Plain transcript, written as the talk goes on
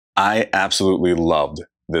I absolutely loved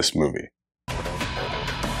this movie.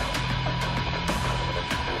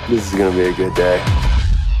 This is gonna be a good day.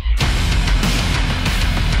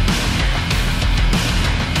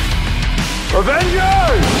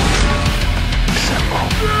 Avengers!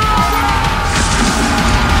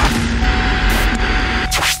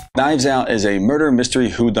 Knives Out is a murder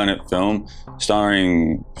mystery whodunit film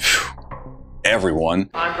starring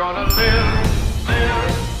everyone. I'm gonna live.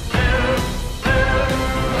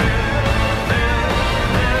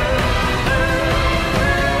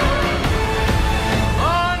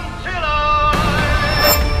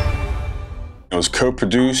 It was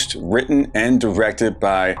co-produced, written, and directed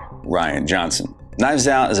by Rian Johnson. Knives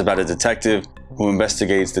Out is about a detective who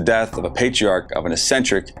investigates the death of a patriarch of an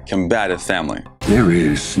eccentric, combative family. There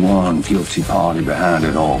is one guilty party behind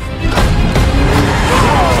it all.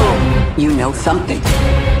 You know something.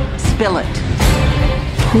 Spill it.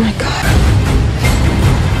 Oh my God.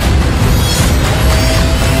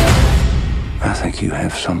 I think you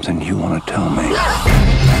have something you want to tell me.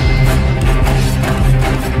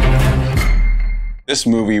 This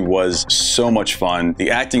movie was so much fun.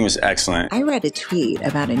 The acting was excellent. I read a tweet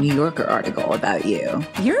about a New Yorker article about you.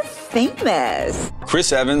 You're famous.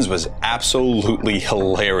 Chris Evans was absolutely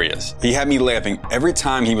hilarious. He had me laughing every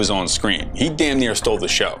time he was on screen. He damn near stole the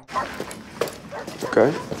show.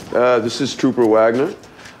 Okay. This is Trooper Wagner.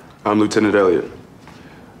 I'm Lieutenant Elliott.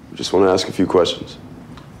 Just want to ask a few questions.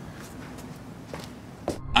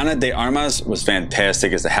 Ana de Armas was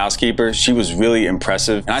fantastic as the housekeeper. She was really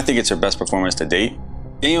impressive, and I think it's her best performance to date.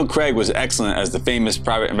 Daniel Craig was excellent as the famous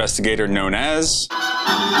private investigator known as...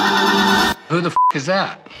 Who the f*** is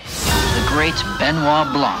that? The great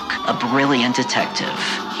Benoit Blanc, a brilliant detective.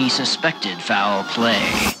 He suspected foul play.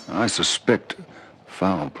 I suspect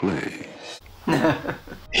foul play.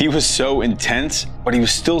 He was so intense, but he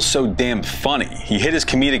was still so damn funny. He hit his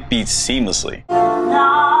comedic beats seamlessly.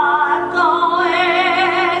 Not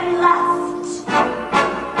going left.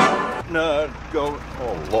 Not go.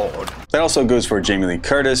 Oh, Lord. That also goes for Jamie Lee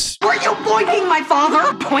Curtis. Were you boinking my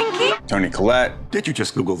father? Boinking? Toni Collette. Did you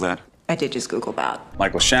just Google that? I did just Google that.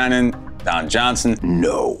 Michael Shannon. Don Johnson.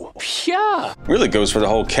 No. Yeah. Really goes for the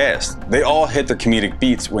whole cast. They all hit their comedic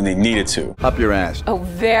beats when they needed to. Up your ass. Oh,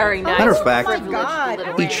 very nice. Matter of fact,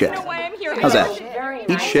 Eat shit. How's that?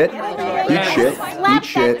 Eat shit. Eat shit. Eat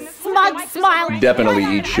shit. Smug smile. Definitely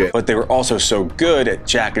eat shit. But they were also so good at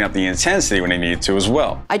jacking up the intensity when they needed to as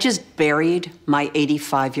well. I just buried my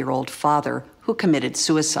 85-year-old father who committed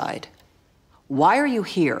suicide. Why are you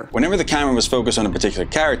here? Whenever the camera was focused on a particular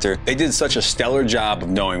character, they did such a stellar job of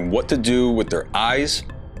knowing what to do with their eyes,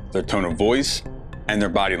 their tone of voice, and their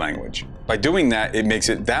body language. By doing that, it makes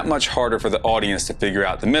it that much harder for the audience to figure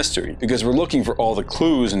out the mystery, because we're looking for all the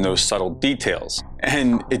clues and those subtle details.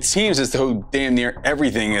 And it seems as though damn near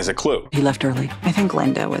everything is a clue. He left early. I think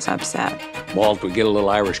Linda was upset. Walt would get a little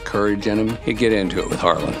Irish courage in him. He'd get into it with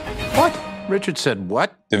Harlan. What? Richard said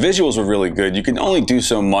what? The visuals were really good. You can only do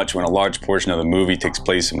so much when a large portion of the movie takes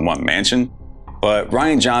place in one mansion. But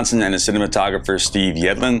Rian Johnson and his cinematographer Steve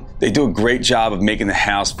Yedlin, they do a great job of making the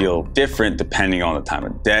house feel different depending on the time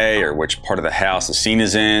of day or which part of the house the scene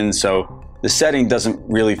is in, so the setting doesn't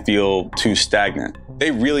really feel too stagnant.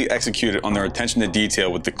 They really executed on their attention to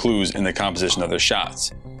detail with the clues in the composition of their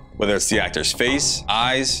shots. Whether it's the actor's face,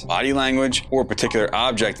 eyes, body language, or a particular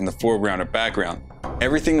object in the foreground or background,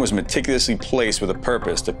 everything was meticulously placed with a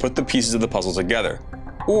purpose to put the pieces of the puzzle together,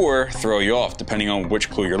 or throw you off depending on which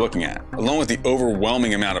clue you're looking at. Along with the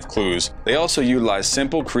overwhelming amount of clues, they also utilize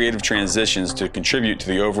simple creative transitions to contribute to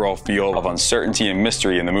the overall feel of uncertainty and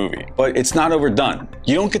mystery in the movie. But it's not overdone.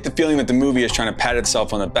 You don't get the feeling that the movie is trying to pat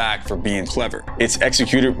itself on the back for being clever. It's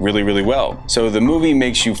executed really, really well. So the movie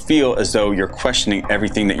makes you feel as though you're questioning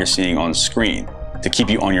everything that you're seeing on screen, to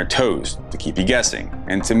keep you on your toes, to keep you guessing,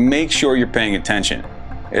 and to make sure you're paying attention.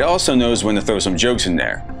 It also knows when to throw some jokes in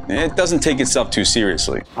there. It doesn't take itself too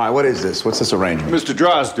seriously. All right, what is this? What's this arrangement? Mr.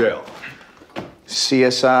 Drysdale.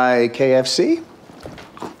 CSI KFC?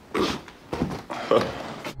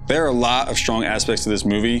 There are a lot of strong aspects to this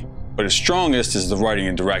movie, but its strongest is the writing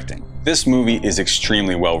and directing. This movie is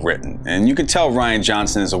extremely well written, and you can tell Rian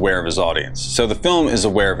Johnson is aware of his audience, so the film is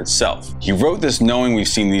aware of itself. He wrote this knowing we've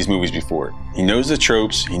seen these movies before. He knows the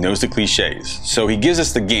tropes, he knows the cliches, so he gives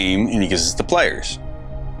us the game and he gives us the players.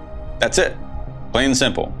 That's it. Plain and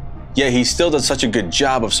simple. Yet he still does such a good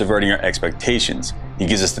job of subverting our expectations. He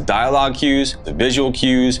gives us the dialogue cues, the visual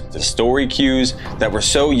cues, the story cues that we're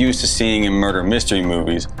so used to seeing in murder mystery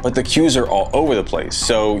movies, but the cues are all over the place,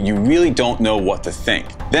 so you really don't know what to think.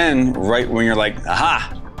 Then, right when you're like,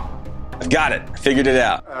 aha, I've got it, I figured it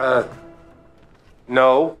out.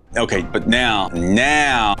 No. Okay, but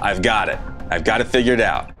now I've got it. I've got it figured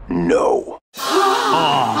out. No.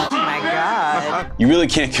 Oh my God. You really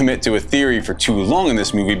can't commit to a theory for too long in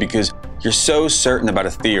this movie because you're so certain about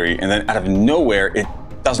a theory and then out of nowhere it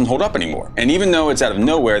doesn't hold up anymore. And even though it's out of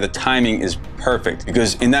nowhere, the timing is perfect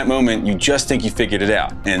because in that moment you just think you figured it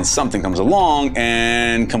out and something comes along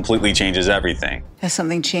and completely changes everything. Has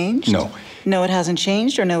something changed? No. No, it hasn't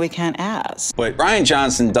changed, or no, we can't ask. But Rian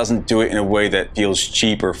Johnson doesn't do it in a way that feels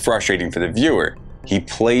cheap or frustrating for the viewer. He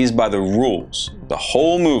plays by the rules the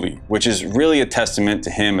whole movie, which is really a testament to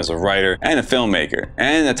him as a writer and a filmmaker,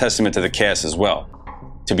 and a testament to the cast as well.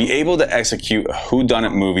 To be able to execute a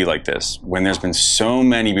whodunit movie like this, when there's been so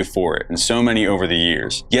many before it and so many over the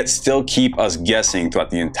years, yet still keep us guessing throughout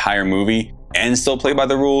the entire movie and still play by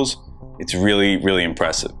the rules, it's really, really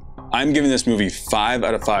impressive. I'm giving this movie 5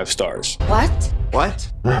 out of 5 stars. What? What?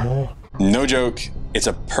 No joke, it's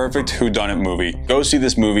a perfect whodunit movie. Go see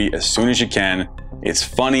this movie as soon as you can. It's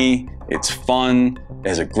funny, it's fun, it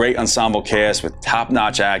has a great ensemble cast with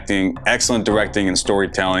top-notch acting, excellent directing and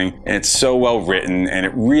storytelling, and it's so well written, and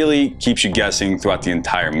it really keeps you guessing throughout the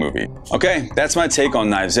entire movie. Okay, that's my take on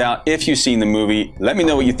Knives Out. If you've seen the movie, let me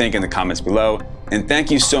know what you think in the comments below, and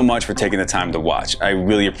thank you so much for taking the time to watch. I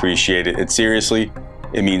really appreciate it. Seriously,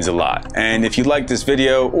 it means a lot. And if you like this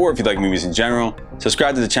video, or if you like movies in general,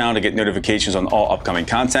 subscribe to the channel to get notifications on all upcoming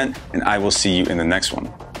content, and I will see you in the next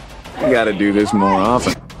one. You gotta do this more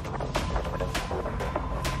often.